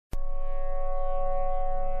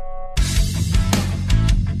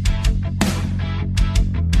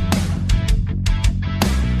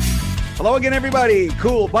Hello again, everybody.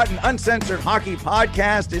 Cool Button Uncensored Hockey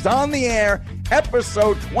Podcast is on the air,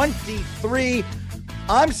 episode 23.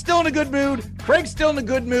 I'm still in a good mood. Craig's still in a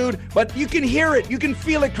good mood, but you can hear it. You can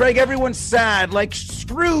feel it, Craig. Everyone's sad. Like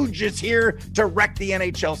Scrooge is here to wreck the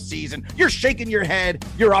NHL season. You're shaking your head.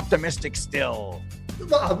 You're optimistic still.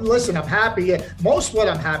 Well, listen, I'm happy. Most what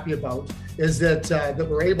I'm happy about is that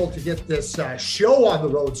we're able to get this show on the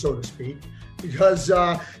road, so to speak, because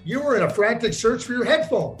you were in a frantic search for your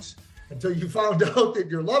headphones until you found out that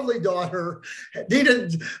your lovely daughter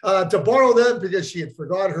needed to borrow them because she had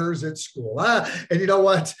forgot hers at school. And you know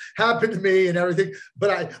what happened to me and everything.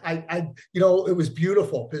 But I it was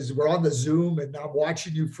beautiful because we're on the Zoom and I'm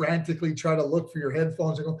watching you frantically try to look for your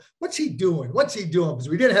headphones and go, what's he doing? What's he doing? Because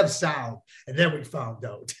we didn't have sound. And then we found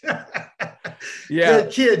out. Yeah.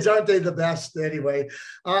 The kids, aren't they the best? Anyway,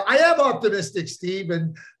 I am optimistic, Steve.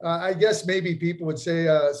 And I guess maybe people would say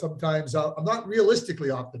sometimes I'm not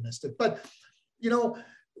realistically optimistic. But,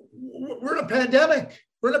 we're in a pandemic.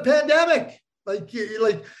 We're in a pandemic.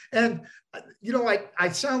 I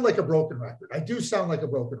sound like a broken record. I do sound like a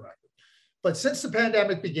broken record. But since the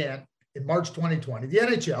pandemic began in March 2020, the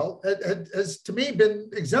NHL has, to me, been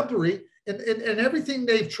exemplary in everything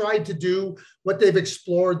they've tried to do, what they've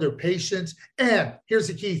explored, their patience. And here's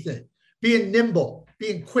the key thing: being nimble,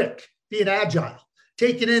 being quick, being agile,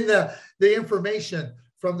 taking in the information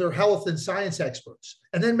from their health and science experts,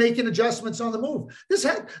 and then making adjustments on the move.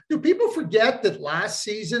 Do people forget that last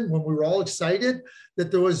season, when we were all excited,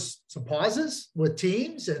 that there was some pauses with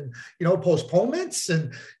teams and, postponements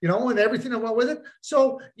and everything that went with it?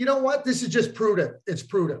 So, you know what? This is just prudent. It's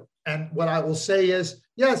prudent. And what I will say is,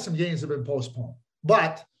 some games have been postponed,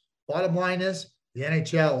 but bottom line is the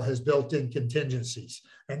NHL has built in contingencies,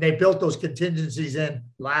 and they built those contingencies in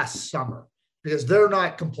last summer because they're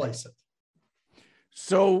not complacent.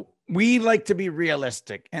 So we like to be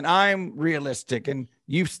realistic, and I'm realistic, and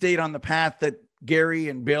you've stayed on the path that Gary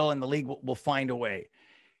and Bill and the league will find a way.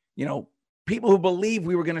 People who believe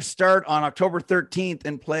we were going to start on October 13th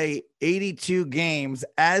and play 82 games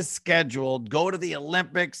as scheduled, go to the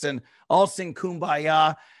Olympics and all sing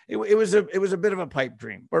Kumbaya. It was a bit of a pipe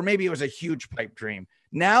dream, or maybe it was a huge pipe dream.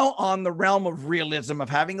 Now on the realm of realism, of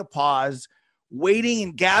having a pause, waiting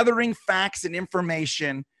and gathering facts and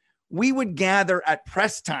information, we would gather at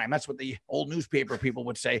press time. That's what the old newspaper people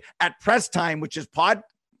would say, at press time, which is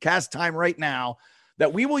podcast time right now,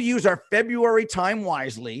 that we will use our February time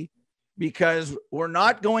wisely, because we're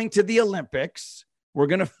not going to the Olympics. We're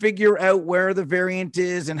going to figure out where the variant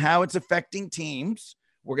is and how it's affecting teams.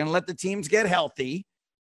 We're going to let the teams get healthy.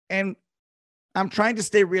 And I'm trying to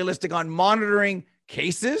stay realistic on monitoring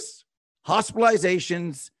cases,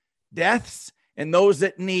 hospitalizations, deaths, and those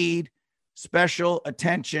that need special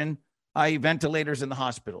attention, i.e. ventilators in the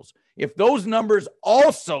hospitals. If those numbers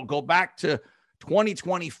also go back to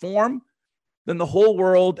 2020 form, then the whole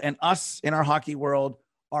world and us in our hockey world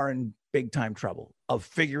are in big time trouble of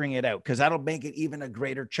figuring it out, because that'll make it even a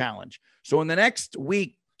greater challenge. So in the next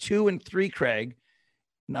week, 2 and 3, Craig,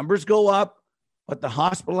 numbers go up, but the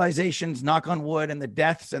hospitalizations, knock on wood, and the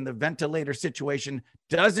deaths and the ventilator situation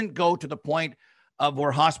doesn't go to the point of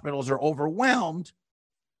where hospitals are overwhelmed.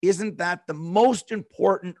 Isn't that the most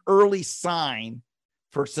important early sign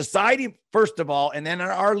for society, first of all, and then in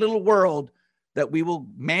our little world, that we will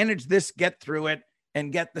manage this, get through it,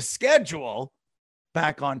 and get the schedule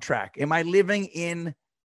back on track? Am I living in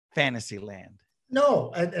fantasy land?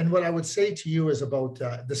 No. And what I would say to you is about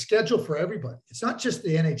the schedule for everybody. It's not just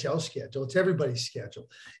the NHL schedule. It's everybody's schedule.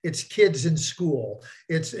 It's kids in school.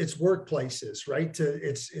 It's workplaces, right?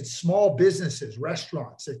 It's small businesses,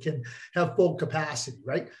 restaurants that can have full capacity,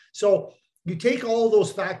 right? So you take all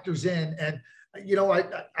those factors in, and,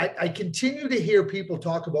 I continue to hear people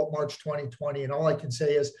talk about March 2020, and all I can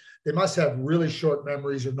say is they must have really short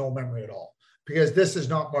memories or no memory at all, because this is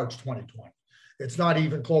not March 2020. It's not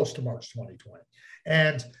even close to March 2020.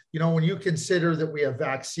 And, when you consider that we have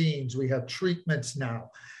vaccines, we have treatments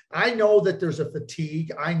now, I know that there's a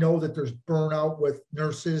fatigue. I know that there's burnout with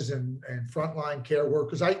nurses and frontline care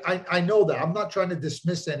workers. I know that. I'm not trying to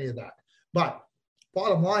dismiss any of that. But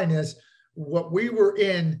bottom line is, what we were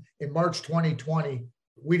in March 2020,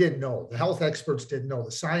 we didn't know. The health experts didn't know.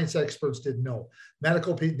 The science experts didn't know.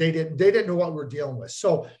 Medical people, they didn't know what we're dealing with.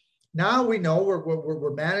 So now we know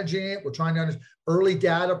we're managing it. We're trying to understand early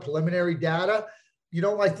data, preliminary data.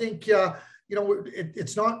 I think,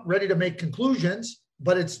 it's not ready to make conclusions,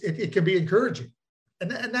 but it can be encouraging. And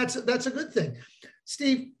that's a good thing.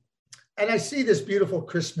 Steve, and I see this beautiful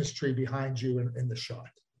Christmas tree behind you in the shot.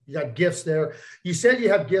 You got gifts there. You said you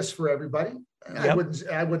have gifts for everybody. Yep.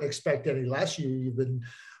 I wouldn't expect any less. You've been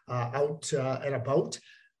out and about.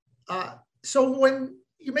 So when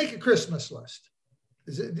you make a Christmas list,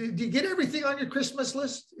 do you get everything on your Christmas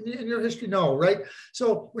list in your history? No, right?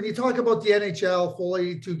 So when you talk about the NHL, full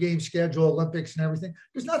 82-game schedule, Olympics and everything,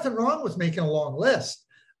 there's nothing wrong with making a long list.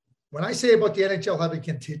 When I say about the NHL having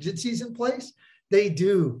contingencies in place, they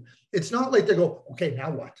do. It's not like they go, okay, now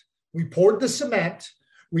what? We poured the cement,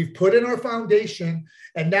 we've put in our foundation,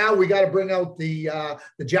 and now we got to bring out the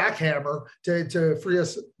jackhammer to free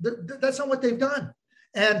us. That's not what they've done.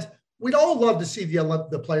 And we'd all love to see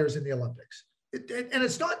the players in the Olympics. And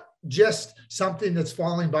it's not just something that's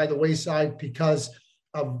falling by the wayside because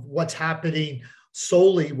of what's happening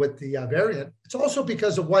solely with the variant. It's also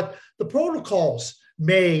because of what the protocols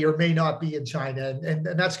may or may not be in China. And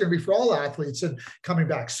that's going to be for all athletes and coming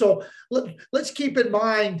back. So let's keep in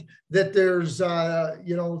mind that there's,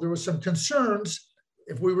 there was some concerns.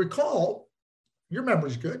 If we recall, your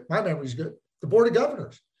memory's good, my memory's good. The Board of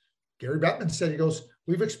Governors, Gary Bettman said, he goes,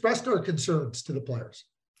 we've expressed our concerns to the players.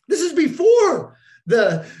 This is before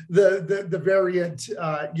the variant,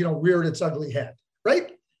 reared its ugly head,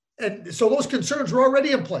 right? And so those concerns were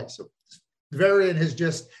already in place. So the variant has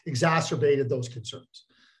just exacerbated those concerns.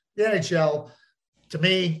 The NHL, to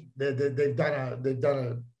me, they've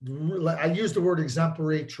done I use the word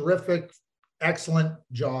exemplary, terrific, excellent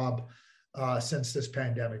job since this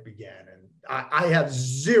pandemic began. And I have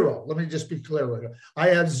zero, let me just be clear with you, I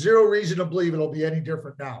have zero reason to believe it'll be any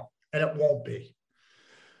different now, and it won't be.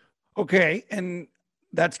 Okay. And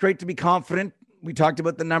that's great to be confident. We talked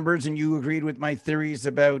about the numbers and you agreed with my theories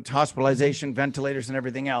about hospitalization, ventilators, and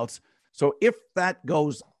everything else. So if that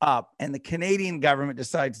goes up and the Canadian government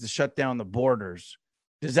decides to shut down the borders,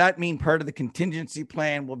 does that mean part of the contingency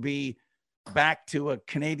plan will be back to a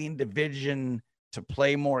Canadian division to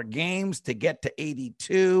play more games to get to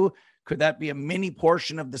 82? Could that be a mini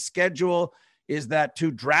portion of the schedule? Is that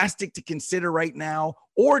too drastic to consider right now?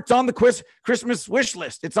 Or it's on the Christmas wish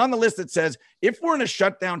list. It's on the list that says, if we're in a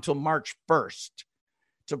shutdown till March 1st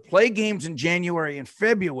to play games in January and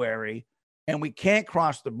February, and we can't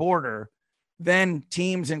cross the border, then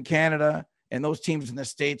teams in Canada and those teams in the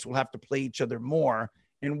States will have to play each other more.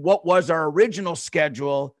 And what was our original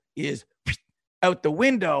schedule is out the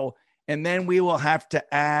window. And then we will have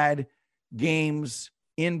to add games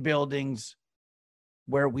in buildings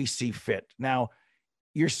where we see fit. Now,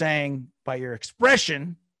 you're saying by your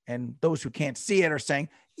expression, and those who can't see it are saying,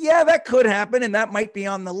 yeah, that could happen and that might be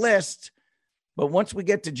on the list. But once we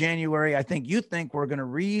get to January, I think you think we're going to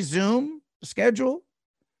resume the schedule.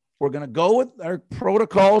 We're going to go with our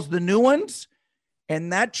protocols, the new ones,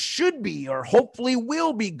 and that should be, or hopefully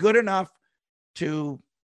will be, good enough to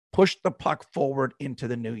push the puck forward into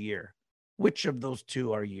the new year. Which of those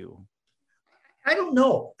two are you? I don't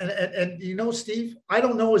know. And Steve, I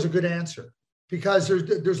don't know is a good answer because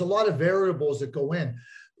there's a lot of variables that go in.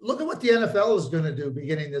 Look at what the NFL is going to do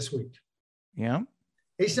beginning this week. Yeah.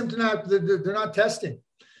 Asymptomatic, they're not testing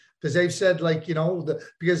because they've said,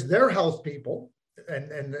 because their health people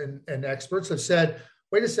and experts have said,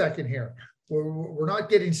 wait a second here, we're not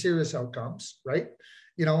getting serious outcomes, right?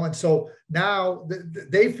 And so now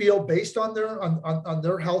they feel based on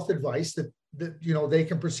their health advice that they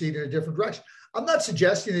can proceed in a different direction. I'm not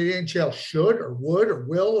suggesting that the NHL should or would or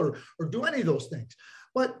will or do any of those things,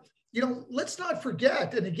 but let's not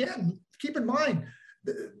forget. And again, keep in mind,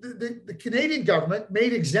 the Canadian government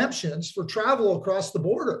made exemptions for travel across the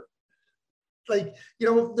border.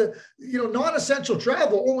 Non-essential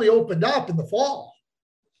travel only opened up in the fall.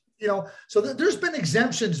 So there's been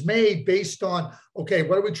exemptions made based on, okay,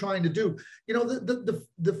 what are we trying to do?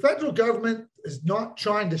 The federal government is not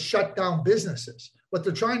trying to shut down businesses. What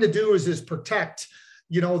they're trying to do is protect,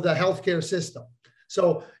 the healthcare system.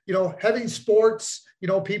 So, having sports,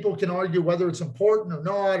 people can argue whether it's important or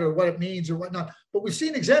not, or what it means or whatnot, but we've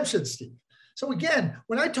seen exemptions, Steve. So again,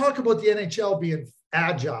 when I talk about the NHL being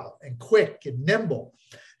agile and quick and nimble,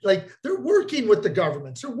 they're working with the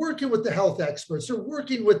governments, they're working with the health experts, they're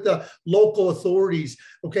working with the local authorities.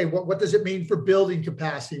 Okay, what does it mean for building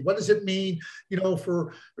capacity? What does it mean,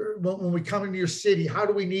 for when we come into your city? How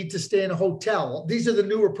do we need to stay in a hotel? These are the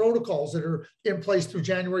newer protocols that are in place through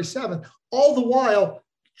January 7th, all the while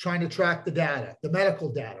trying to track the data, the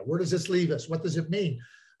medical data. Where does this leave us? What does it mean?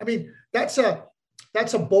 I mean, that's a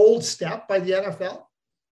bold step by the NFL.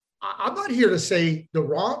 I'm not here to say the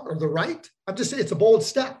wrong or the right. I'm just saying it's a bold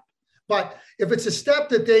step. But if it's a step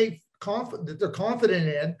that they're confident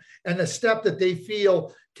in, and a step that they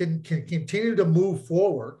feel can continue to move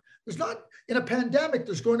forward, there's not, in a pandemic,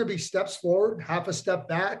 there's going to be steps forward, half a step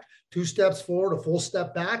back, 2 steps forward, a full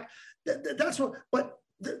step back. That's what. But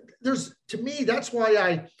there's, to me, that's why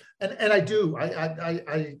I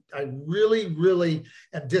really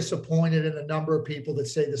am disappointed in a number of people that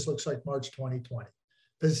say this looks like March 2020,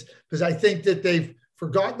 because I think that they've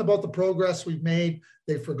forgotten about the progress we've made.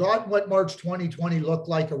 They've forgotten what March 2020 looked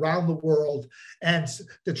like around the world. And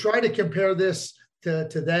to try to compare this to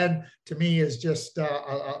then, to me, is just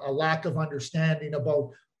a lack of understanding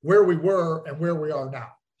about where we were and where we are now.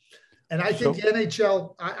 And I think the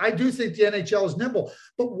NHL, I do think the NHL is nimble,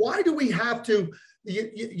 but why do we have to,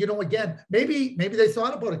 again, maybe they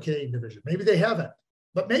thought about a Canadian division, maybe they haven't,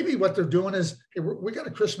 but maybe what they're doing is, hey, we got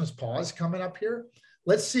a Christmas pause coming up here.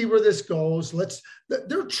 Let's see where this goes.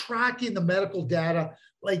 They're tracking the medical data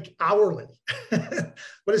like hourly.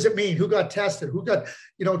 What does it mean? Who got tested? Who got,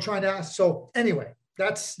 trying to ask. So anyway,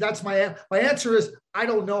 that's my answer is, I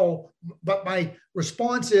don't know. But my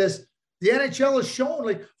response is, the NHL has shown,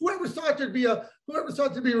 like, whoever thought there'd be a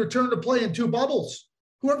return to play in 2 bubbles?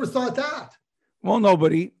 Whoever thought that? Well,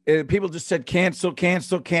 nobody. People just said cancel,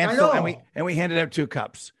 and we handed out 2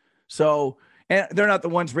 cups. So, and they're not the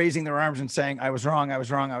ones raising their arms and saying, I was wrong,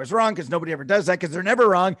 because nobody ever does that, because they're never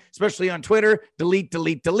wrong, especially on Twitter.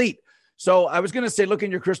 Delete. So I was going to say, look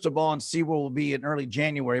in your crystal ball and see where we'll be in early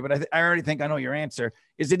January, but I already think I know your answer.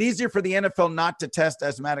 Is it easier for the NFL not to test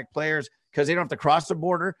asthmatic players because they don't have to cross the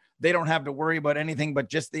border? They don't have to worry about anything but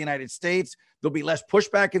just the United States. There'll be less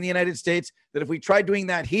pushback in the United States. That if we tried doing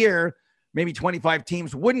that here, maybe 25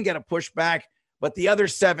 teams wouldn't get a pushback, but the other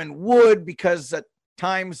 7 would, because at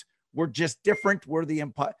times we're just different. We're the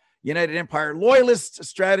United Empire loyalist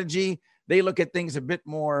strategy. They look at things a bit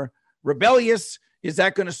more rebellious. Is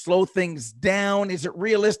that going to slow things down? Is it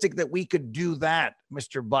realistic that we could do that,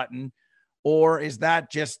 Mr. Button? Or is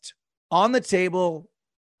that just on the table,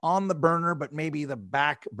 on the burner, but maybe the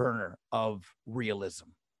back burner of realism?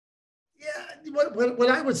 Yeah,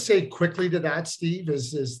 what I would say quickly to that, Steve,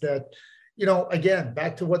 is that, again,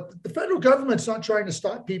 back to what the federal government's not trying to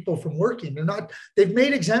stop people from working. They've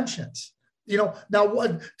made exemptions. Now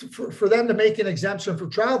what for them to make an exemption for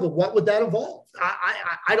travel, what would that involve?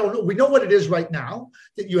 I don't know. We know what it is right now,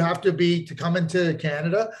 that you have to come into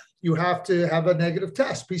Canada, you have to have a negative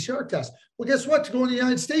test, PCR test. Well, guess what? To go in the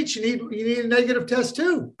United States, you need a negative test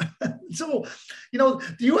too. So,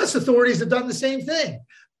 the U.S. authorities have done the same thing.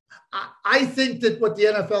 I think that what the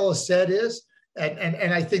NFL has said is,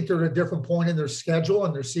 and I think they're at a different point in their schedule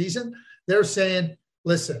and their season. They're saying,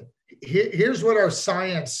 listen, here's what our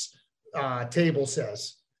science table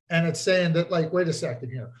says. And it's saying that, like, wait a second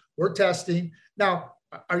here, we're testing. Now,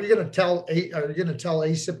 are you going to tell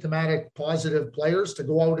asymptomatic positive players to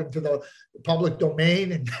go out into the public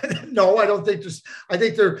domain? And no, I don't think I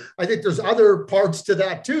think there's other parts to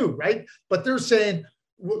that too, right? But they're saying,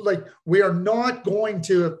 like, we are not going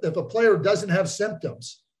to, if a player doesn't have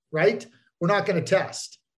symptoms, right, we're not going to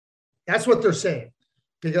test. That's what they're saying.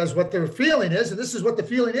 Because what their feeling is, and this is what the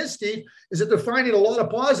feeling is, Steve, is that they're finding a lot of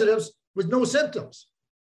positives with no symptoms.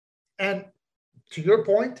 And to your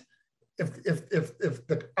point, if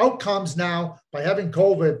the outcomes now by having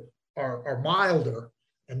COVID are milder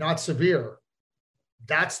and not severe,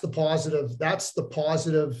 that's the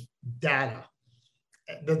positive data.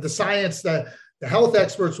 The science, the health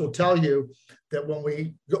experts will tell you that when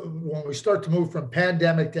we start to move from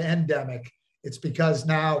pandemic to endemic, it's because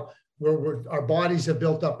now our bodies have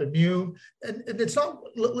built up immune. And it's not,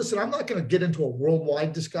 listen, I'm not going to get into a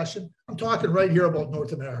worldwide discussion. I'm talking right here about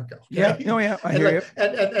North America. Okay? Yeah. I hear you.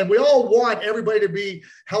 And we all want everybody to be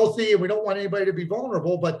healthy, and we don't want anybody to be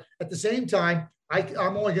vulnerable. But at the same time,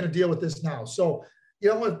 I'm only going to deal with this now. So,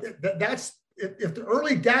 that's, if the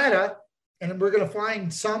early data, and we're going to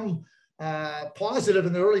find some positive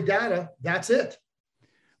in the early data, that's it.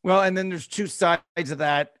 Well, and then there's 2 sides of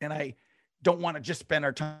that. And I don't want to just spend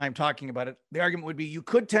our time talking about it. The argument would be, you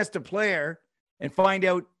could test a player and find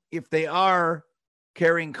out if they are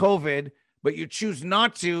carrying COVID, but you choose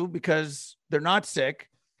not to because they're not sick.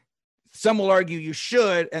 Some will argue you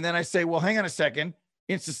should. And then I say, well, hang on a second.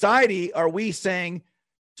 In society, are we saying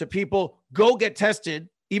to people, go get tested,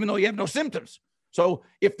 even though you have no symptoms? So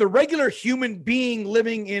if the regular human being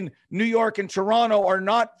living in New York and Toronto are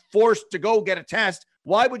not forced to go get a test,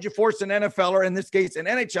 why would you force an NFL, or in this case, an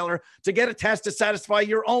NHLer, to get a test to satisfy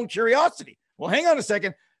your own curiosity? Well, hang on a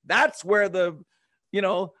second. That's where the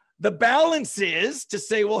balance is, to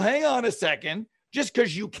say, well, hang on a second, just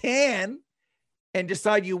because you can and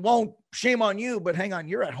decide you won't, shame on you, but hang on,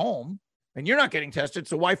 you're at home and you're not getting tested.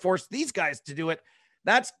 So why force these guys to do it?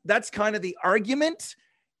 That's kind of the argument.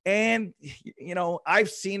 And, I've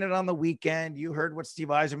seen it on the weekend. You heard what Steve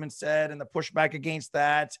Yzerman said and the pushback against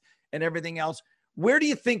that and everything else. Where do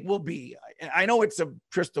you think we'll be? I know it's a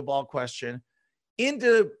crystal ball question.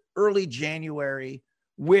 into early January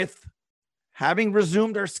with having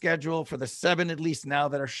resumed our schedule for the 7 at least now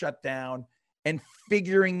that are shut down and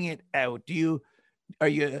figuring it out?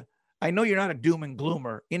 I know you're not a doom and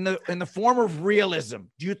gloomer. In the form of realism,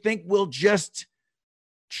 do you think we'll just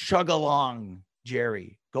chug along,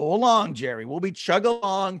 Jerry? Go along, Jerry. Will we chug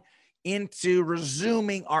along into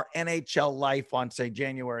resuming our NHL life on, say,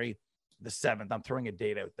 January the 7th? I'm throwing a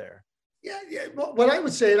date out there. Yeah. Well, what I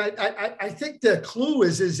would say, and I think the clue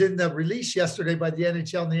is in the release yesterday by the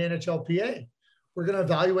NHL and the NHLPA. We're going to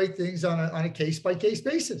evaluate things on a case-by-case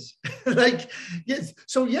basis. Yes.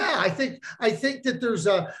 So yeah, I think that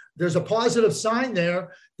there's a positive sign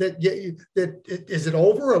there that is it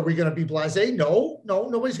over? Are we going to be blasé? No,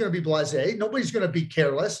 nobody's going to be blasé. Nobody's going to be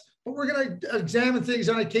careless, but we're going to examine things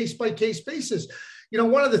on a case-by-case basis.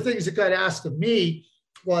 One of the things that got asked of me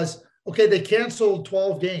was, okay, they canceled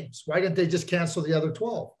 12 games. Why didn't they just cancel the other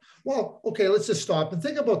 12? Well, okay, let's just stop and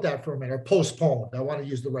think about that for a minute. Or postponed. I want to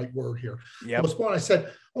use the right word here. Yep. Postponed. I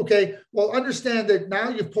said, okay, well, understand that now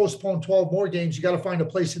you've postponed 12 more games. You got to find a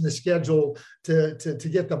place in the schedule to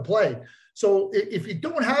get them played. So if you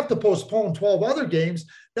don't have to postpone 12 other games,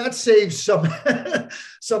 that saves some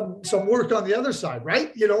some work on the other side,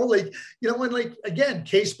 right? And again,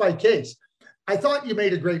 case by case. I thought you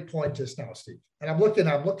made a great point just now, Steve. And I'm looking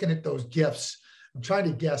at those gifts. I'm trying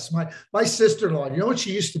to guess. My sister-in-law, you know what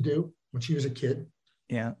she used to do when she was a kid?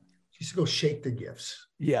 Yeah. She used to go shake the gifts.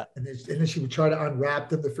 Yeah. And then she would try to unwrap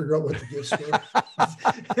them to figure out what the gifts were.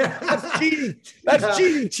 That's cheating. That's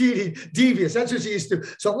cheating. Cheating. Devious. That's what she used to do.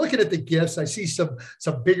 So I'm looking at the gifts. I see some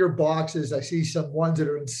bigger boxes. I see some ones that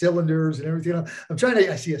are in cylinders and everything.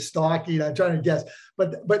 I see a stocking. I'm trying to guess.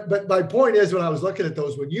 But my point is, when I was looking at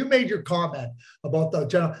those, when you made your comment about the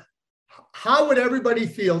general, how would everybody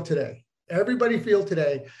feel today?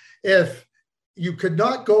 If you could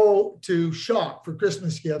not go to shop for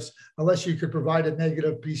Christmas gifts unless you could provide a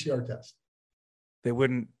negative PCR test? They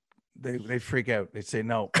wouldn't. They freak out. They'd say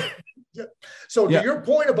no. Yeah. So to your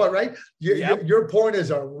point about, right, your point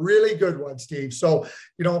is a really good one, Steve. So,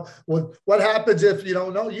 what happens if,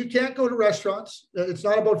 no, you can't go to restaurants. It's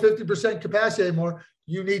not about 50% capacity anymore.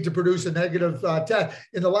 You need to produce a negative test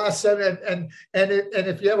in the last 7. And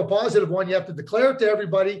if you have a positive one, you have to declare it to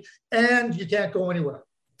everybody, and you can't go anywhere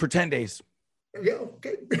for 10 days. Yeah.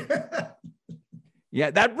 Okay. Yeah,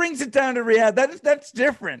 that brings it down to reality. That's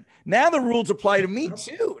different. Now the rules apply to me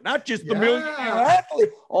too, not just the million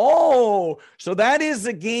athlete. Oh, so that is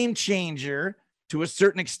a game changer to a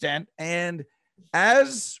certain extent. And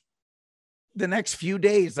as the next few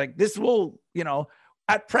days, like this will,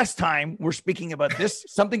 at press time, we're speaking about this.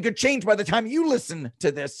 Something could change by the time you listen to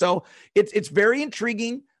this. So it's very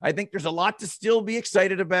intriguing. I think there's a lot to still be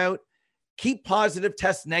excited about. Keep positive,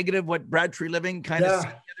 test negative, what Brad Treliving kind of said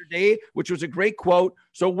the other day, which was a great quote.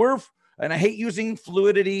 So and I hate using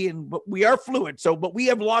fluidity, but we are fluid. But we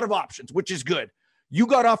have a lot of options, which is good. You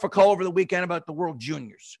got off a call over the weekend about the World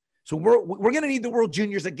Juniors. So we're going to need the World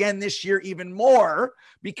Juniors again this year, even more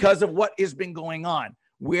because of what has been going on.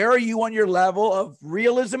 Where are you on your level of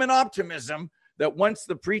realism and optimism that once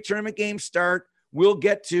the pre-tournament games start, we'll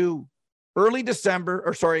get to early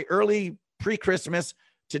pre-Christmas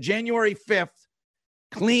to January 5th,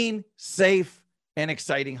 clean, safe, and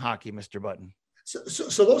exciting hockey, Mr. Button?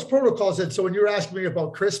 So those protocols, and so when you're asking me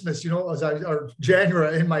about Christmas, or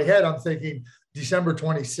January, in my head, I'm thinking December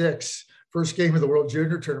 26th, first game of the World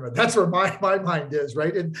Junior Tournament. That's where my mind is,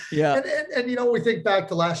 right? And we think back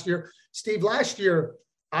to last year. Steve, last year,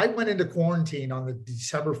 I went into quarantine on the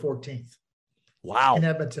December 14th. Wow. In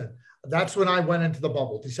Edmonton. That's when I went into the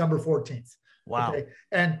bubble, December 14th. Wow. Okay?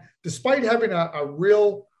 And despite having a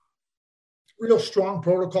real strong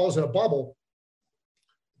protocols in a bubble,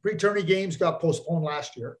 pre-tourney games got postponed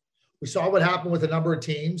last year. We saw what happened with a number of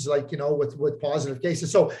teams, with positive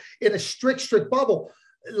cases. So in a strict bubble,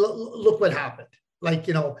 look what happened.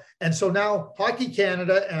 And so now Hockey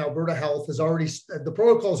Canada and Alberta Health has already, the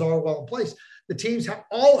protocols are well in place. The teams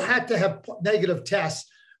all had to have negative tests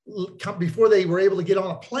before they were able to get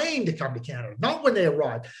on a plane to come to Canada, not when they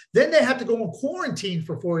arrived. Then they had to go in quarantine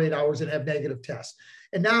for 48 hours and have negative tests.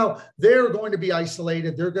 And now they're going to be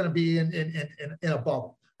isolated. They're going to be in a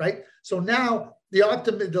bubble, right? So now the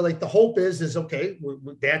hope is okay,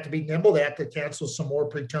 they have to be nimble. They have to cancel some more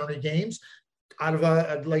pre-tourney games out of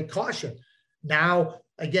a caution. Now,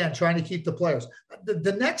 again, trying to keep the players.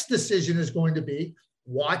 The next decision is going to be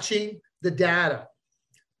watching the data.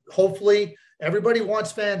 Hopefully, everybody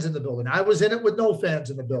wants fans in the building. I was in it with no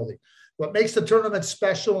fans in the building. What makes the tournament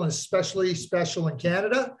special, and especially special in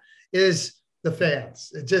Canada, is the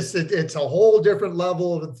fans. It's a whole different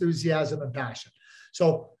level of enthusiasm and passion.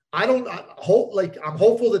 So I'm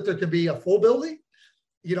hopeful that there can be a full building,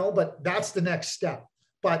 but that's the next step.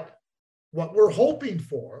 But what we're hoping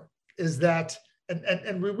for is that,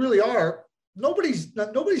 and we really are, nobody's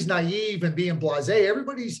naive and being blasé.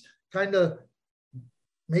 Everybody's kind of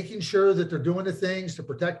making sure that they're doing the things to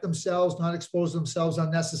protect themselves, not expose themselves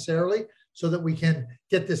unnecessarily, so that we can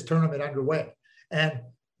get this tournament underway. And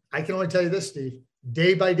I can only tell you this, Steve,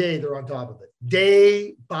 day by day, they're on top of it.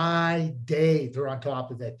 Day by day, they're on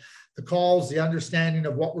top of it. The calls, the understanding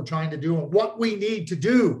of what we're trying to do and what we need to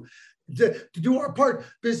do to do our part.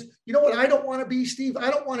 Because you know what I don't want to be, Steve? I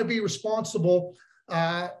don't want to be responsible.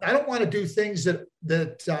 I don't want to do things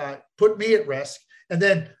that put me at risk. And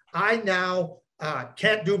then I now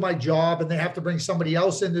can't do my job and they have to bring somebody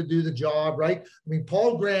else in to do the job, right? I mean,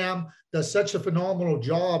 Paul Graham does such a phenomenal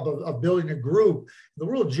job of building a group. The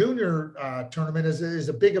World Junior Tournament is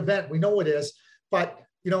a big event. We know it is, but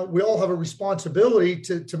we all have a responsibility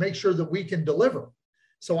to make sure that we can deliver.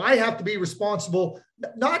 So I have to be responsible,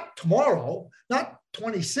 not tomorrow, not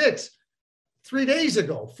 26, 3 days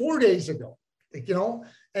ago, 4 days ago,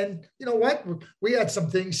 and you know what? We had some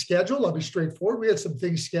things scheduled. I'll be straightforward. We had some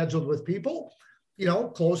things scheduled with people,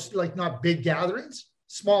 close, like not big gatherings,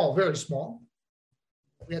 small, very small.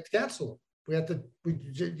 We had to cancel them.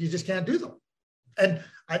 You just can't do them. And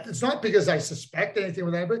it's not because I suspect anything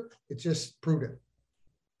with anybody. It's just prudent.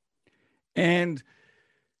 And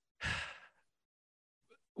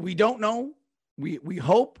we don't know. We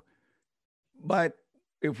hope, but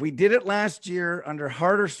if we did it last year under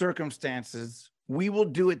harder circumstances, we will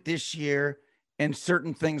do it this year, and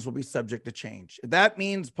certain things will be subject to change. If that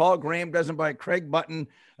means Paul Graham doesn't buy Craig Button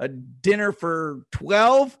a dinner for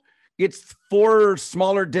 12, it's 4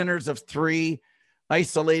 smaller dinners of 3,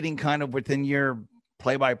 isolating kind of within your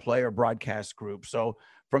play-by-play or broadcast group. So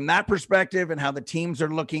from that perspective and how the teams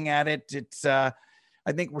are looking at it, it's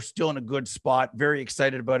I think we're still in a good spot. Very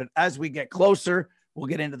excited about it. As we get closer, we'll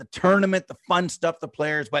get into the tournament, the fun stuff, the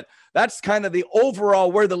players, but that's kind of the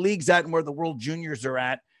overall where the league's at and where the World Juniors are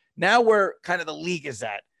at. Now where kind of the league is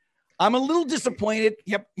at. I'm a little disappointed.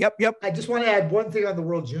 Yep. I just want to add one thing on the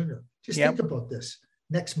World Junior. Just think about this.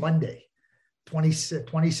 Next Monday,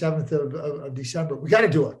 27th of December, we got to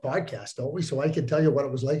do a podcast, don't we? So I can tell you what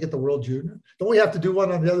it was like at the World Junior. Don't we have to do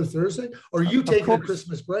one on the other Thursday? Or are you taking a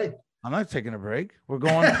Christmas break? I'm not taking a break. We're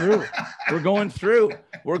going through. We're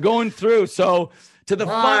going through. So to the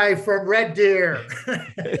fun from Red Deer.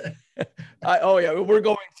 We're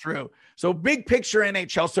going through. So big picture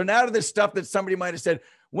NHL. So now to this stuff that somebody might have said,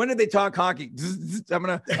 when did they talk hockey? I'm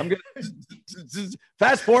gonna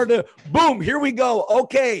fast forward to boom. Here we go.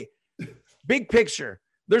 Okay. Big picture.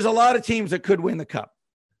 There's a lot of teams that could win the cup.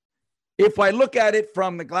 If I look at it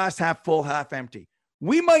from the glass half full, half empty,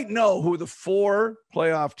 we might know who the 4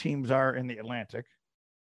 playoff teams are in the Atlantic.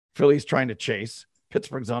 Philly's trying to chase.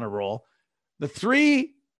 Pittsburgh's on a roll. The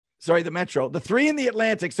 3 in the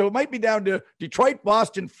Atlantic. So it might be down to Detroit,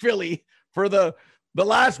 Boston, Philly for the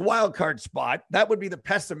last wild card spot. That would be the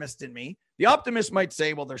pessimist in me. The optimist might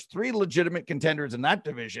say, well, there's 3 legitimate contenders in that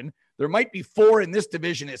division. There might be 4 in this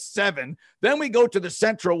division is 7. Then we go to the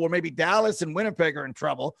Central where maybe Dallas and Winnipeg are in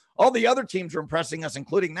trouble. All the other teams are impressing us,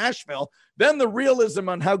 including Nashville. Then the realism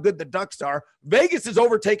on how good the Ducks are. Vegas is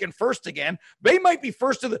overtaken first again. They might be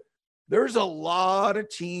first of there's a lot of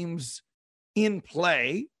teams in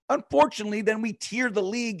play. Unfortunately, then we tier the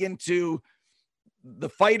league into the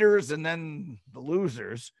fighters and then the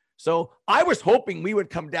losers. So I was hoping we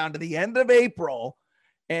would come down to the end of April.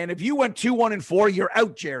 And if you went 2-1-4, you're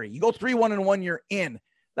out, Jerry. You go 3-1-1, you're in.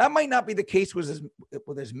 That might not be the case with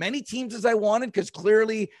as many teams as I wanted, because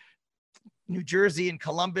clearly New Jersey and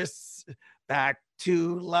Columbus, back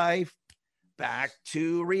to life, back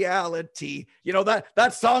to reality.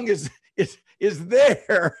 That song is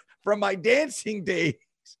there from my dancing days.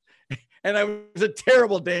 And I was a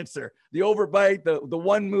terrible dancer. The overbite, the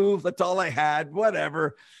one move, that's all I had,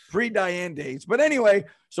 whatever, pre-Diane days. But anyway,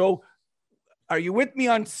 so are you with me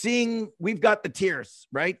on seeing we've got the tiers,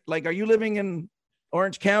 right? Like, are you living in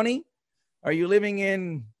Orange County? Are you living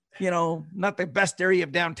in, not the best area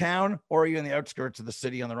of downtown? Or are you in the outskirts of the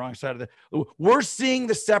city on the wrong side of we're seeing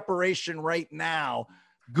the separation right now,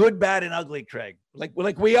 good, bad, and ugly, Craig.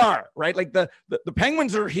 Like we are, right? Like the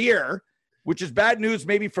Penguins are here, which is bad news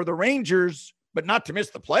maybe for the Rangers, but not to miss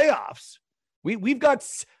the playoffs. We've got,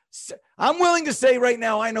 I'm willing to say right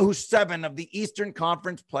now, I know who 7 of the Eastern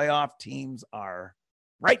Conference playoff teams are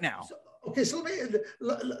right now. So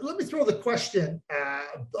let me throw the question,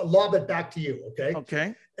 lob it back to you.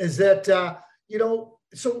 Okay. Is that,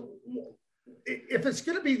 so if it's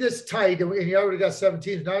going to be this tight and you already got 7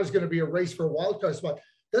 teams, now it's going to be a race for a wild card spot.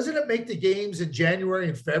 doesn't it make the games in January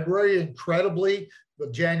and February incredibly, well,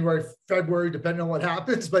 January, February, depending on what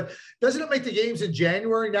happens, but doesn't it make the games in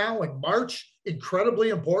January now and March incredibly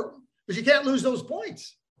important? Because you can't lose those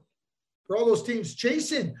points for all those teams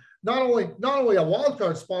chasing not only a wild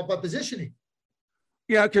card spot, but positioning.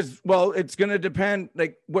 Yeah, because, well, it's going to depend.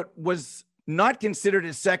 Like, what was not considered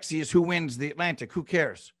as sexy as who wins the Atlantic. Who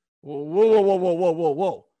cares?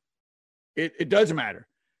 Whoa. It does matter,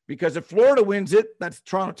 because if Florida wins it, that's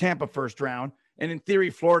Toronto, Tampa first round. And in theory,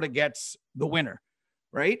 Florida gets the winner,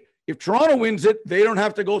 right? If Toronto wins it, they don't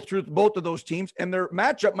have to go through both of those teams. And their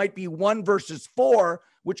matchup might be 1 versus 4,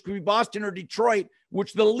 which could be Boston or Detroit,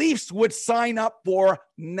 which the Leafs would sign up for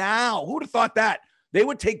now. Who'd have thought that? They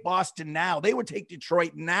would take Boston now. They would take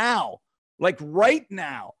Detroit now, like right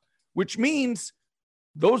now, which means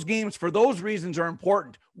those games for those reasons are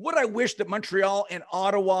important. Would I wish that Montreal and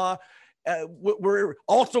Ottawa were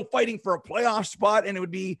also fighting for a playoff spot? And it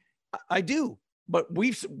would be, I do, but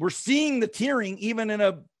we're seeing the tiering even in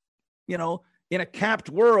a capped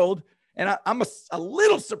world. And I'm a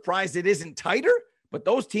little surprised it isn't tighter, but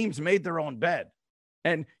those teams made their own bed.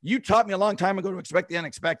 And you taught me a long time ago to expect the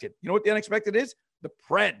unexpected. You know what the unexpected is? The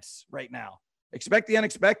Preds right now. Expect the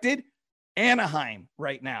unexpected. Anaheim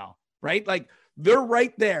right now, right? Like, they're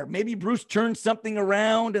right there. Maybe Bruce turns something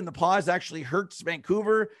around and the pause actually hurts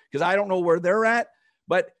Vancouver, because I don't know where they're at.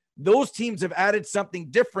 But those teams have added something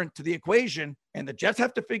different to the equation, and the Jets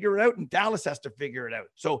have to figure it out, and Dallas has to figure it out.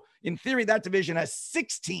 So in theory, that division has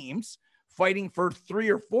 6 teams fighting for 3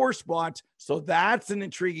 or 4 spots. So that's an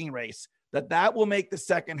intriguing race. That will make the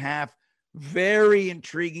second half very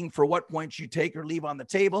intriguing for what points you take or leave on the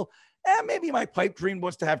table. And maybe my pipe dream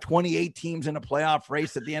was to have 28 teams in a playoff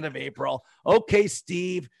race at the end of April. Okay,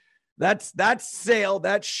 Steve, that's sail,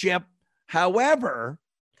 that ship. However,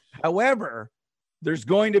 there's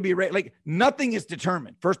going to be like nothing is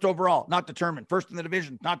determined. First overall, not determined. First in the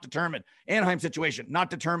division, not determined. Anaheim situation, not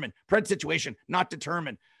determined. Pred situation, not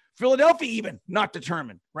determined. Philadelphia even not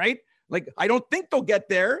determined, right? Like, I don't think they'll get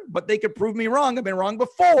there, but they could prove me wrong. I've been wrong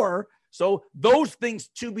before. So those things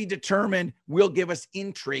to be determined will give us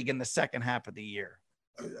intrigue in the second half of the year.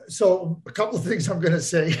 So a couple of things I'm going to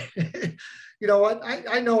say. You know what?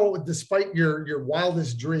 I know despite your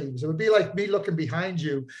wildest dreams, it would be like me looking behind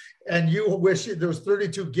you and you wish there was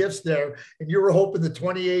 32 gifts there and you were hoping the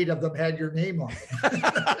 28 of them had your name on them.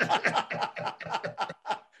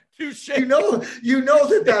 You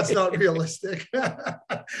know that's not realistic.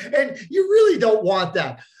 And you really don't want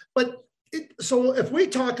that. But so if we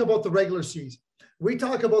talk about the regular season, so I'm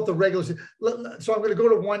going to go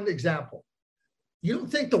to one example. You don't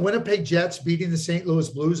think the Winnipeg Jets beating the St. Louis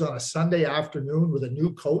Blues on a Sunday afternoon with a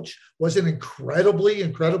new coach wasn't incredibly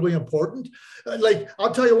important? Like,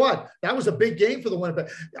 I'll tell you what, that was a big game for the Winnipeg.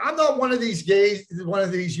 I'm not one of these,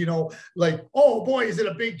 like, oh boy, is it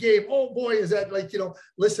a big game? Oh boy, is that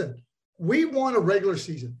listen, we want a regular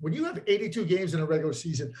season. When you have 82 games in a regular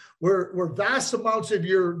season, where vast amounts of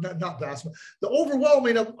your, not vast, the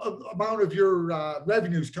overwhelming amount of your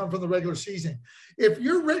revenues come from the regular season. If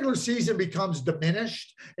your regular season becomes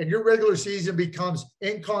diminished and your regular season becomes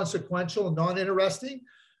inconsequential and non-interesting,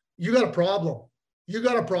 you got a problem.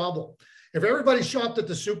 If everybody shopped at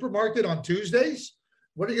the supermarket on Tuesdays,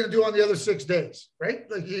 what are you going to do on the other 6 days, right?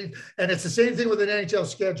 And it's the same thing with an NHL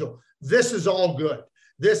schedule. This is all good.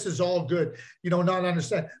 Not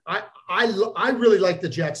understand. I really like the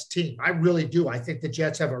Jets team. I really do. I think the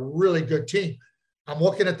Jets have a really good team. I'm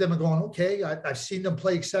looking at them and going, okay, I've seen them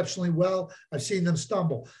play exceptionally well. I've seen them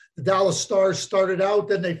stumble. The Dallas Stars started out,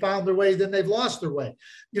 then they found their way, then they've lost their way.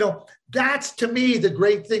 That's to me the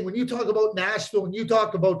great thing. When you talk about Nashville, when you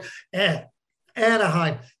talk about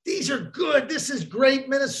Anaheim, these are good. This is great.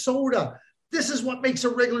 Minnesota. This is what makes a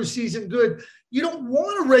regular season good. You don't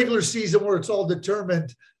want a regular season where it's all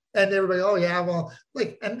determined and everybody, oh yeah, well,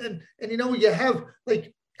 like, and you have,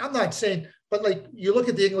 like, I'm not saying, but like, you look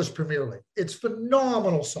at the English Premier League, it's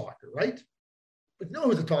phenomenal soccer, right? But you know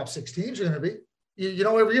who the top 6 teams are going to be,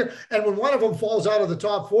 every year. And when one of them falls out of the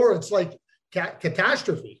top 4, it's like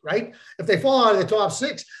catastrophe, right? If they fall out of the top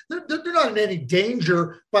 6, they're not in any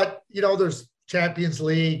danger, but there's Champions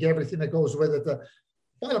League, everything that goes with it. The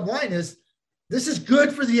bottom line is, this is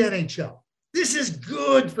good for the NHL.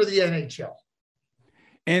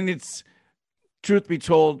 And it's, truth be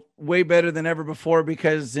told, way better than ever before,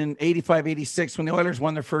 because in 85, 86, when the Oilers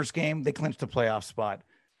won their first game, they clinched a playoff spot.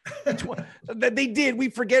 They did. We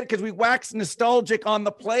forget because we waxed nostalgic on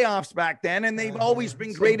the playoffs back then, and they've always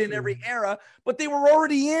been great in every era, but they were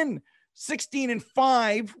already in.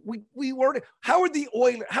 16-5, we were. How would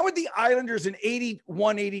the Islanders in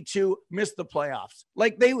 81-82 miss the playoffs?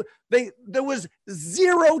 Like there was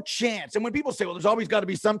zero chance. And when people say, well, there's always got to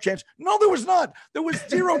be some chance. No, there was not. There was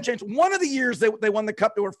zero chance. One of the years they won the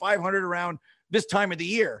cup, they were 500 around this time of the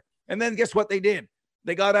year. And then guess what they did?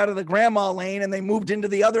 They got out of the grandma lane and they moved into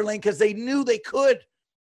the other lane because they knew they could.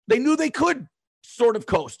 They knew they could sort of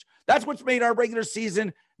coast. That's what's made our regular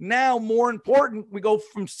season now more important. We go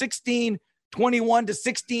from 16-21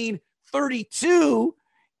 to 16-32.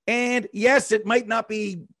 And yes, it might not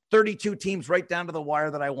be 32 teams right down to the wire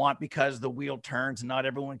that I want because the wheel turns and not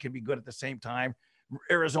everyone can be good at the same time.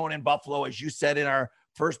 Arizona and Buffalo, as you said in our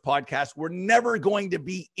first podcast, we're never going to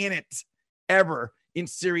be in it ever in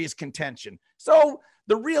serious contention. So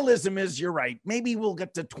the realism is, you're right. Maybe we'll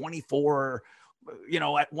get to 24,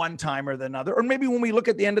 at one time or another. Or maybe when we look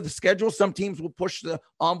at the end of the schedule, some teams will push the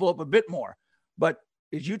envelope a bit more. But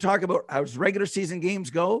as you talk about how regular season games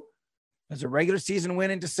go, as a regular season win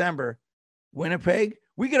in December, Winnipeg,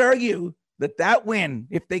 we could argue that win,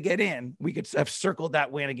 if they get in, we could have circled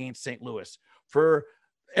that win against St. Louis for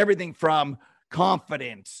everything from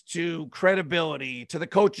confidence to credibility to the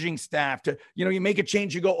coaching staff to, you make a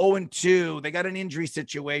change, you go 0-2, they got an injury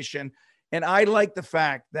situation. And I like the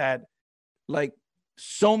fact that like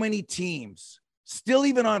so many teams still,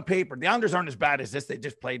 even on paper, the Islanders aren't as bad as this. They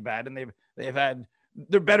just played bad and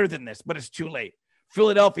they're better than this, but it's too late.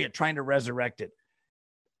 Philadelphia trying to resurrect it.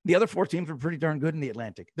 The other four teams were pretty darn good in the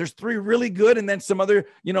Atlantic. There's three really good. And then some other,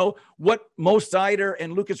 what Mo Seider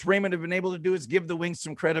and Lucas Raymond have been able to do is give the Wings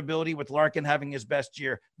some credibility with Larkin having his best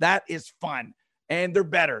year. That is fun. And they're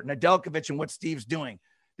better. Nedeljkovic and what Steve's doing.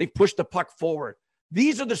 They've pushed the puck forward.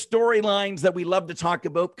 These are the storylines that we love to talk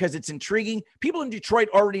about because it's intriguing. People in Detroit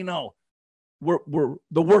already know we're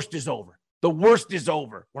the worst is over. The worst is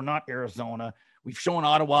over. We're not Arizona. We've shown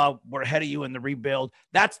Ottawa we're ahead of you in the rebuild.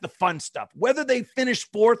 That's the fun stuff. Whether they finish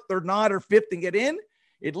fourth or not or fifth and get in,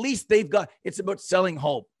 at least it's about selling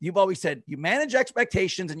hope. You've always said you manage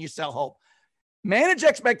expectations and you sell hope. Manage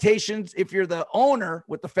expectations if you're the owner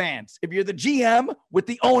with the fans. If you're the GM with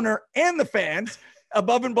the owner and the fans,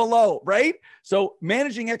 above and below, right? So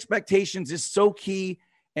managing expectations is so key.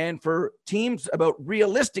 And for teams, about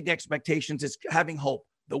realistic expectations is having hope.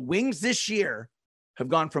 The Wings this year have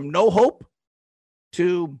gone from no hope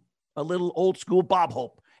to a little old school Bob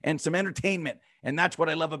hope and some entertainment. And that's what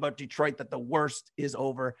I love about Detroit, that the worst is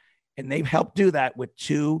over. And they've helped do that with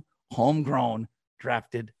two homegrown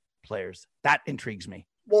drafted players. That intrigues me.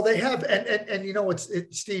 Well, they have, and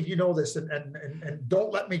Steve, you know this, and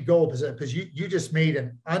don't let me go because you just made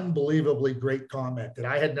an unbelievably great comment that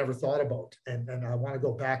I had never thought about, and I want to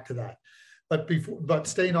go back to that. But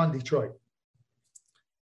staying on Detroit,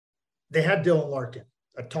 they had Dylan Larkin,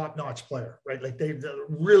 a top-notch player, right? Like they're a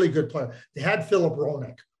really good player. They had Philip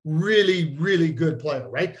Roenick, really, really good player,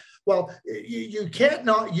 right? Well, you can't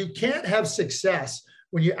have success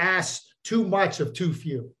when you ask too much of too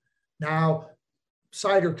few. Now,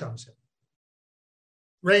 Seider comes in,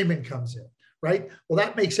 Raymond comes in, right? Well,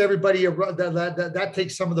 that makes everybody that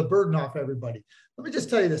takes some of the burden off everybody. Let me just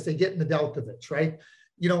tell you this: they get Nedeljkovic, right?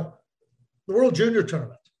 The World Junior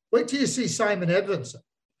Tournament. Wait till you see Simon Edvinsson.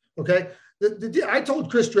 Okay, I told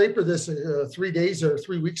Chris Draper this 3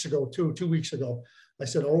 weeks ago, 2 weeks ago. I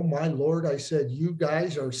said, oh, my Lord. I said, you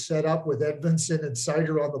guys are set up with Edvinsson and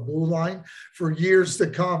Seider on the blue line for years to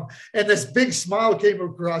come. And this big smile came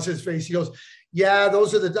across his face. He goes, yeah,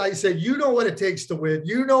 those are I said, you know what it takes to win.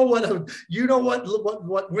 You know what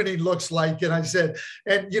winning looks like. And I said,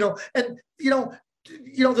 they're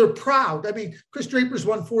proud. I mean, Chris Draper's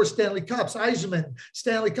won 4 Stanley Cups, Yzerman,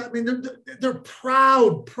 Stanley Cup. I mean, they're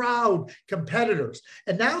proud competitors.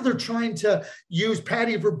 And now they're trying to use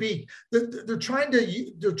Patty Verbeek. They're trying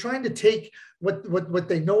to take what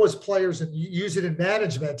they know as players and use it in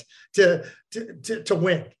management to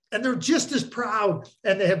win. And they're just as proud,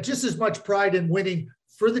 and they have just as much pride in winning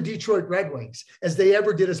for the Detroit Red Wings as they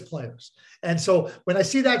ever did as players. And so when I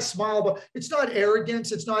see that smile, but it's not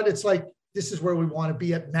arrogance. It's like, this is where we want to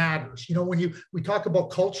be. It matters. When we talk about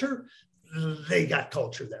culture, they got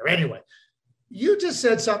culture there. Anyway, you just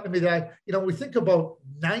said something to me that, we think about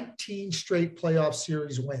 19 straight playoff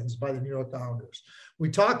series wins by the New York Islanders. We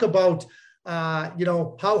talk about,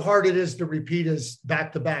 how hard it is to repeat as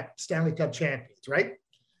back-to-back Stanley Cup champions, right?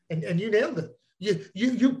 And you nailed it. You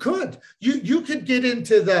could get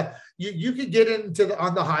into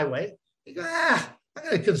on the highway. You go, I'm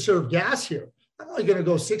going to conserve gas here. I'm only going to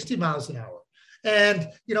go 60 miles an hour. And,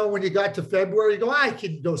 when you got to February, you go, I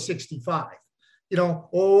can go 65.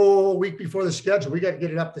 A week before the schedule, we got to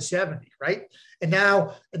get it up to 70, right? And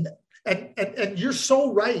now, And you're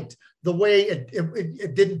so right. The way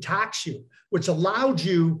it didn't tax you, which allowed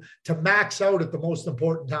you to max out at the most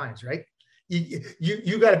important times, right?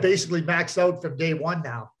 You got to basically max out from day one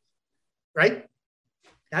now, right?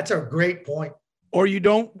 That's a great point. Or you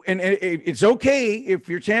don't, and it's okay if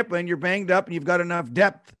you're Tampa and you're banged up and you've got enough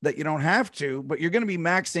depth that you don't have to, but you're going to be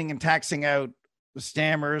maxing and taxing out the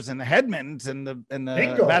Stammers and the Hedmans and the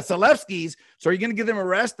Vasilevskis. So are you going to give them a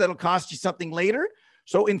rest that'll cost you something later?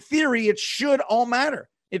 So in theory, it should all matter.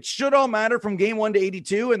 It should all matter from game 1 to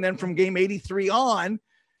 82 and then from game 83 on.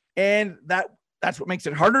 And that's what makes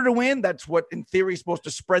it harder to win. That's what in theory is supposed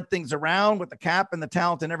to spread things around with the cap and the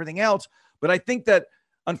talent and everything else. But I think that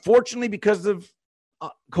unfortunately, because of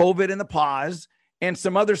COVID and the pause and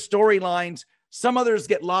some other storylines, some others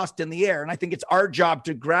get lost in the air. And I think it's our job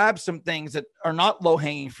to grab some things that are not low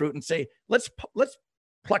hanging fruit and say, let's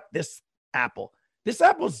pluck this apple. This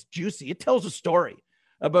apple's juicy. It tells a story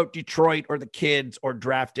about Detroit or the kids or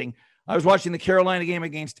drafting. I was watching the Carolina game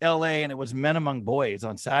against LA, and it was Men Among Boys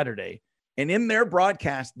on Saturday. And in their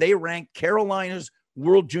broadcast, they ranked Carolina's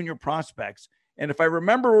World Junior prospects. And if I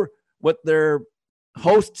remember what their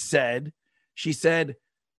host said, she said,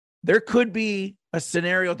 there could be a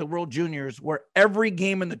scenario at the World Juniors where every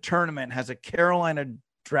game in the tournament has a Carolina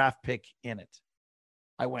draft pick in it.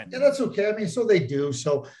 I went. Yeah, that's okay. I mean, so they do.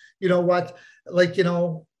 So, you know what? Like, you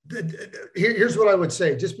know, here's what I would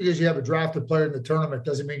say. Just because you have a drafted player in the tournament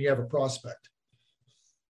doesn't mean you have a prospect.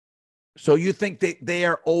 So you think they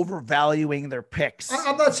are overvaluing their picks?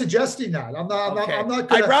 I'm not suggesting that. I'm not gonna,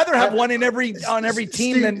 I'd rather have one in every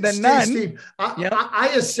team than none. Steve,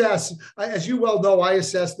 I assess, as you well know, I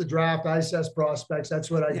assess the draft. I assess prospects.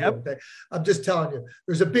 That's what I do. Okay? I'm just telling you,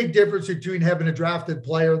 there's a big difference between having a drafted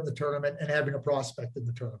player in the tournament and having a prospect in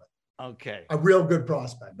the tournament. Okay. A real good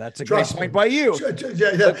prospect. That's a great point by you.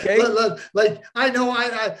 Okay. Like I know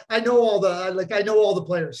all the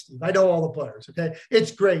players, Steve. I know all the players. Okay.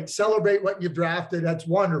 It's great. Celebrate what you've drafted. That's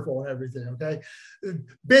wonderful and everything. Okay.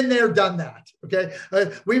 Been there, done that. Okay.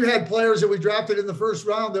 We've had players that we drafted in the first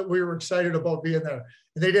round that we were excited about being there,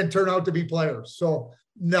 and they didn't turn out to be players. So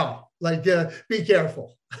no, be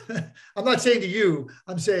careful. I'm not saying to you,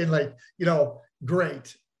 I'm saying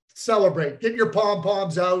great. Celebrate, get your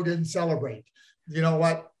pom-poms out and celebrate. You know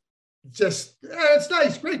what? Just, it's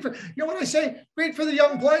nice. Great for, you know what I say? Great for the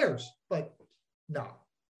young players, but no.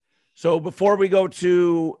 So before we go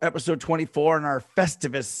to episode 24 in our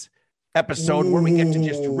Festivus episode where we get to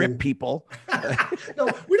just rip people. No,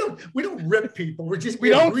 we don't rip people. We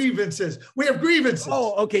have grievances. We have grievances.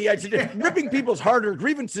 Oh, okay. Yeah. Ripping people's harder.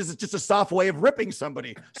 Grievances is just a soft way of ripping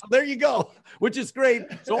somebody. So there you go, which is great.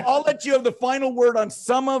 So I'll let you have the final word on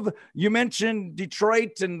you mentioned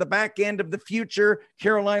Detroit and the back end of the future.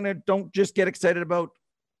 Carolina, don't just get excited about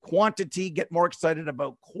quantity, get more excited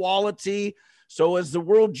about quality. So as the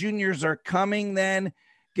World Juniors are coming, then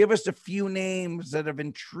give us a few names that have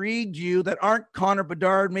intrigued you that aren't Connor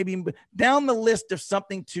Bedard, maybe down the list of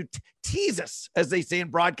something to tease us, as they say in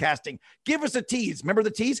broadcasting. Give us a tease. Remember the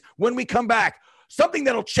tease? When we come back, something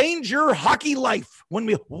that'll change your hockey life.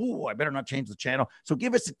 I better not change the channel. So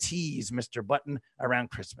give us a tease, Mr. Button, around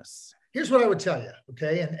Christmas. Here's what I would tell you,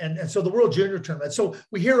 okay? And so the World Junior Tournament. So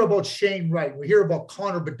we hear about Shane Wright. We hear about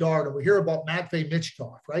Connor Bedard. And we hear about Matvei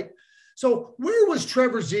Michkov, right? So where was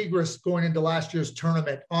Trevor Zegras going into last year's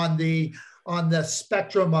tournament on the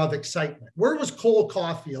spectrum of excitement? Where was Cole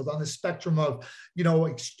Caulfield on the spectrum of,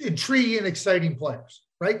 intriguing and exciting players,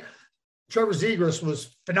 right? Trevor Zegras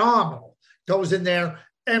was phenomenal. Goes in there,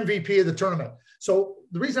 MVP of the tournament. So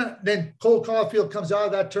the reason then Cole Caulfield comes out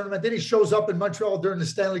of that tournament, then he shows up in Montreal during the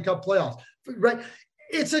Stanley Cup playoffs, right?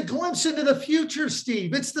 It's a glimpse into the future,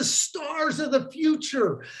 Steve. It's the stars of the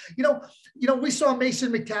future. We saw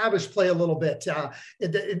Mason McTavish play a little bit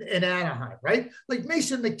in Anaheim, right? Like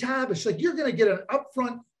Mason McTavish, you're going to get an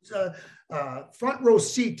upfront front row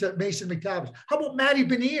seat to Mason McTavish. How about Matty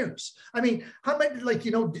Beniers? I mean, how many,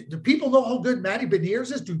 do people know how good Matty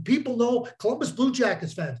Beniers is? Do people know Columbus Blue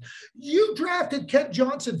Jackets fans? You drafted Kent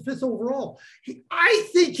Johnson 5th overall. I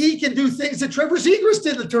think he can do things that Trevor Zegras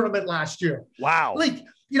did in the tournament last year. Wow.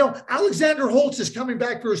 Alexander Holtz is coming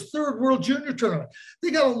back for his 3rd World Junior tournament.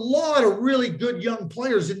 They got a lot of really good young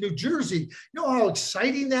players in New Jersey. You know how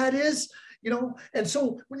exciting that is? And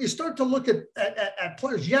so when you start to look at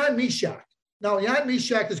players, Jan Mysak. Now, Jan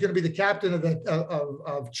Mysak is going to be the captain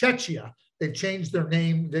of Czechia. They've changed their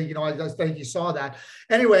name. I think you saw that.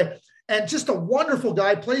 Anyway, and just a wonderful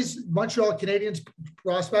guy, plays Montreal Canadiens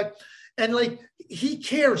prospect. And like, he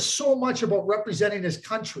cares so much about representing his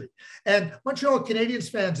country. And Montreal Canadiens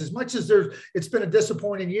fans, as much as it's been a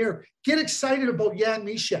disappointing year, get excited about Jan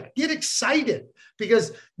Mysak. Get excited,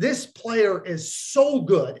 because this player is so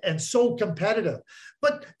good and so competitive.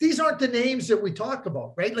 But these aren't the names that we talk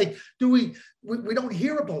about, right? Like, we don't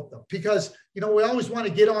hear about them because, we always want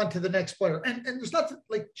to get on to the next player. And there's nothing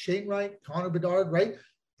like Shane Wright, Connor Bedard, right?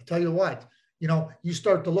 I'll tell you what, you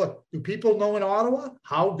start to look. Do people know in Ottawa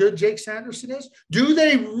how good Jake Sanderson is? Do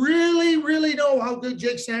they really, really know how good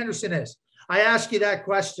Jake Sanderson is? I ask you that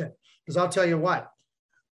question because I'll tell you what.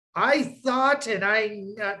 I thought, and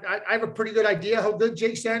I have a pretty good idea how good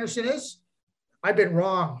Jake Sanderson is. I've been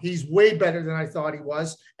wrong. He's way better than I thought he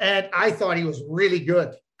was. And I thought he was really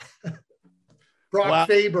good. Brock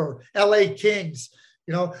Faber, LA Kings.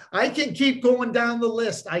 I can keep going down the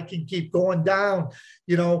list. I can keep going down.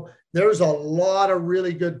 There's a lot of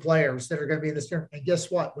really good players that are going to be in this tournament. And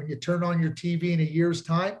guess what? When you turn on your TV in a year's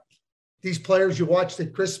time, these players you watched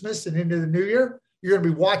at Christmas and into the new year, you're going to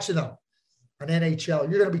be watching them on NHL.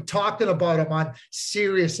 You're going to be talking about them on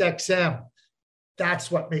Sirius XM.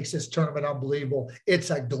 That's what makes this tournament unbelievable. It's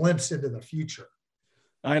a glimpse into the future.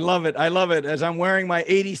 I love it. I love it. As I'm wearing my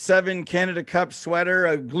 87 Canada Cup sweater,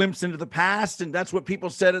 a glimpse into the past. And that's what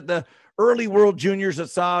people said at the early World Juniors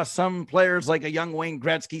that saw some players like a young Wayne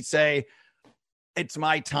Gretzky say, it's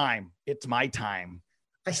my time. It's my time.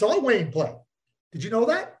 I saw Wayne play. Did you know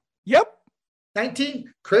that? Yep.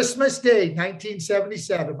 Christmas Day,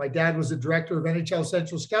 1977. My dad was the director of NHL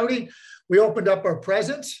Central Scouting. We opened up our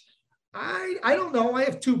presents. I don't know. I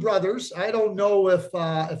have two brothers. I don't know if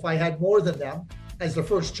I had more than them. As the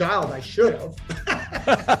first child, I should have.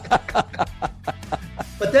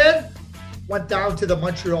 But then went down to the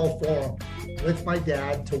Montreal Forum with my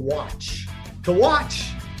dad to watch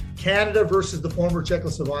Canada versus the former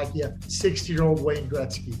Czechoslovakia, 60-year-old Wayne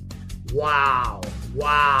Gretzky. Wow.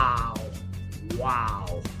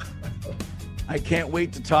 I can't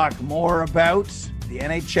wait to talk more about the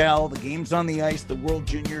NHL, the games on the ice, the World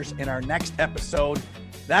Juniors in our next episode.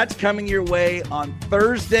 That's coming your way on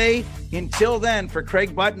Thursday. Until then, for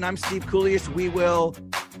Craig Button, I'm Steve Coolius. We will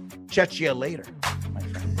chat you later.